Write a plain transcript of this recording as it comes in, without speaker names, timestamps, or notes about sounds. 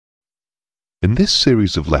In this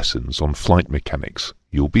series of lessons on flight mechanics,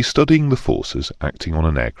 you'll be studying the forces acting on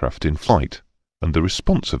an aircraft in flight and the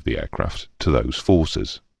response of the aircraft to those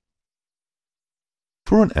forces.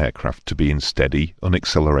 For an aircraft to be in steady,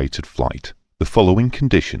 unaccelerated flight, the following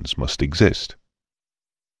conditions must exist.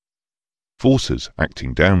 Forces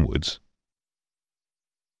acting downwards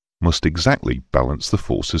must exactly balance the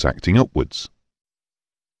forces acting upwards,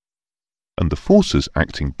 and the forces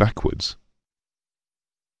acting backwards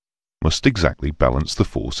must exactly balance the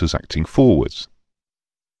forces acting forwards.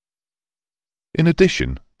 In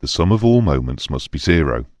addition, the sum of all moments must be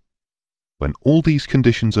zero. When all these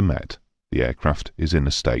conditions are met, the aircraft is in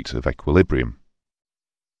a state of equilibrium.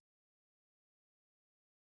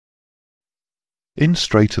 In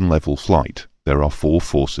straight and level flight, there are four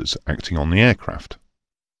forces acting on the aircraft: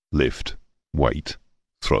 lift, weight,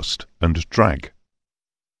 thrust, and drag.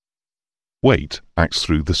 Weight acts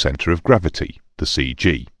through the centre of gravity, the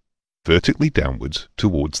CG, vertically downwards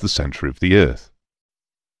towards the centre of the Earth.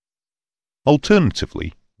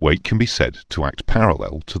 Alternatively, weight can be said to act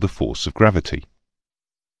parallel to the force of gravity.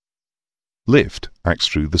 Lift acts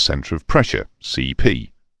through the centre of pressure,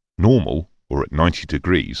 CP, normal, or at 90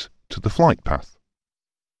 degrees, to the flight path.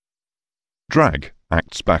 Drag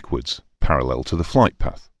acts backwards, parallel to the flight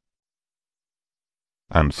path.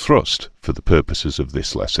 And thrust, for the purposes of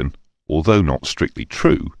this lesson, although not strictly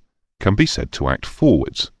true, can be said to act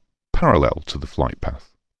forwards, parallel to the flight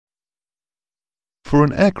path. For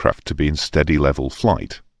an aircraft to be in steady level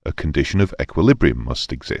flight, a condition of equilibrium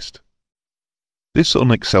must exist. This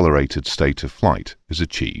unaccelerated state of flight is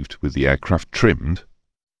achieved with the aircraft trimmed,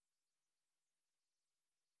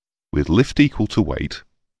 with lift equal to weight,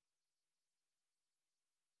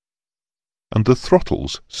 and the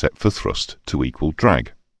throttles set for thrust to equal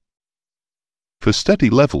drag. For steady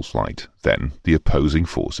level flight, then, the opposing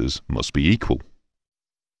forces must be equal.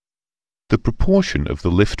 The proportion of the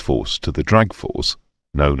lift force to the drag force,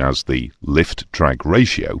 known as the lift-drag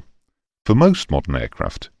ratio, for most modern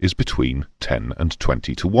aircraft is between 10 and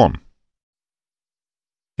 20 to 1.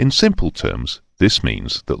 In simple terms, this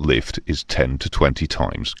means that lift is 10 to 20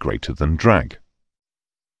 times greater than drag.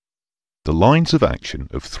 The lines of action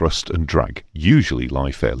of thrust and drag usually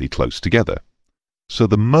lie fairly close together, so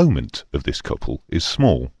the moment of this couple is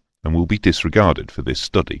small and will be disregarded for this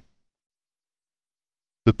study.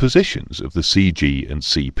 The positions of the CG and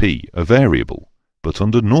CP are variable, but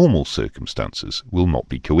under normal circumstances will not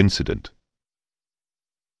be coincident.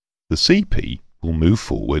 The CP will move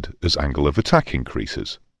forward as angle of attack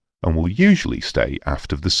increases, and will usually stay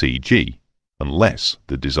aft of the CG, unless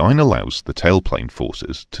the design allows the tailplane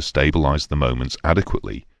forces to stabilize the moments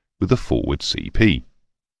adequately with a forward CP.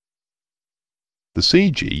 The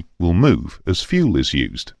CG will move as fuel is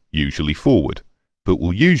used, usually forward, but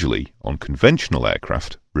will usually, on conventional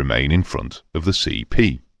aircraft, remain in front of the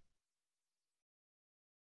CP.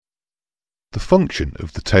 The function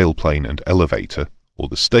of the tailplane and elevator, or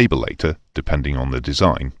the stabilator, depending on the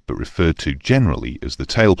design, but referred to generally as the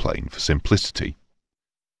tailplane for simplicity,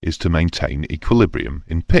 is to maintain equilibrium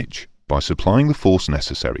in pitch by supplying the force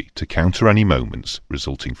necessary to counter any moments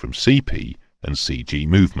resulting from CP and CG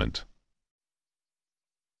movement.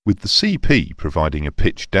 With the CP providing a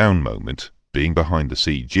pitch down moment being behind the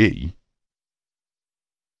CG,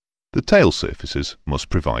 the tail surfaces must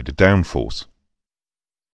provide a downforce.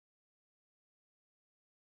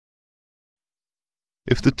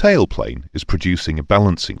 If the tailplane is producing a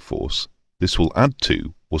balancing force, this will add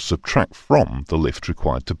to or subtract from the lift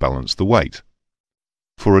required to balance the weight.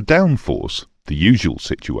 For a downforce, the usual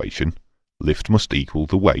situation, lift must equal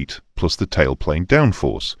the weight plus the tailplane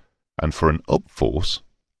downforce, and for an upforce,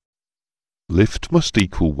 lift must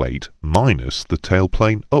equal weight minus the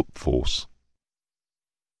tailplane upforce.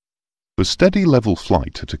 For steady level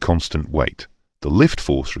flight at a constant weight, the lift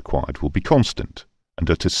force required will be constant, and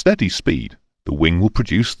at a steady speed, the wing will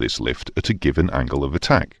produce this lift at a given angle of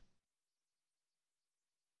attack.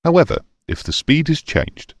 However, if the speed is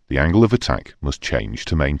changed, the angle of attack must change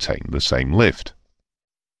to maintain the same lift.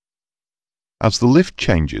 As the lift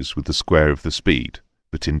changes with the square of the speed,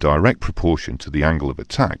 but in direct proportion to the angle of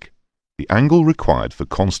attack, the angle required for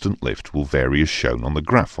constant lift will vary as shown on the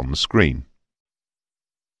graph on the screen.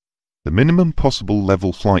 The minimum possible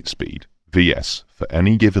level flight speed, Vs, for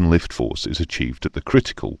any given lift force is achieved at the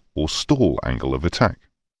critical or stall angle of attack.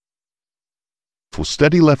 For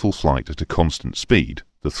steady level flight at a constant speed,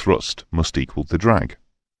 the thrust must equal the drag.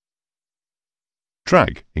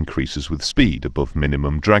 Drag increases with speed above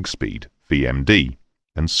minimum drag speed, VMD,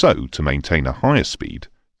 and so to maintain a higher speed,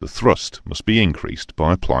 the thrust must be increased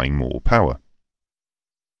by applying more power.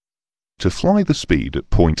 To fly the speed at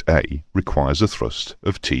point A requires a thrust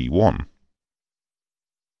of T1.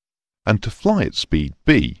 and to fly at speed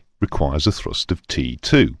b requires a thrust of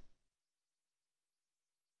T2.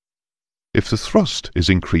 If the thrust is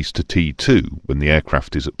increased to T2 when the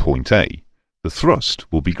aircraft is at point A, the thrust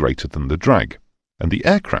will be greater than the drag, and the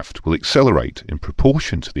aircraft will accelerate in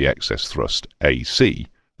proportion to the excess thrust AC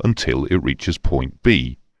until it reaches point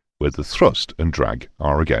B, where the thrust and drag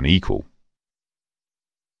are again equal.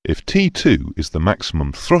 If T2 is the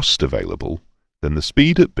maximum thrust available, then the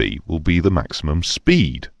speed at B will be the maximum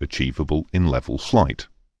speed achievable in level flight.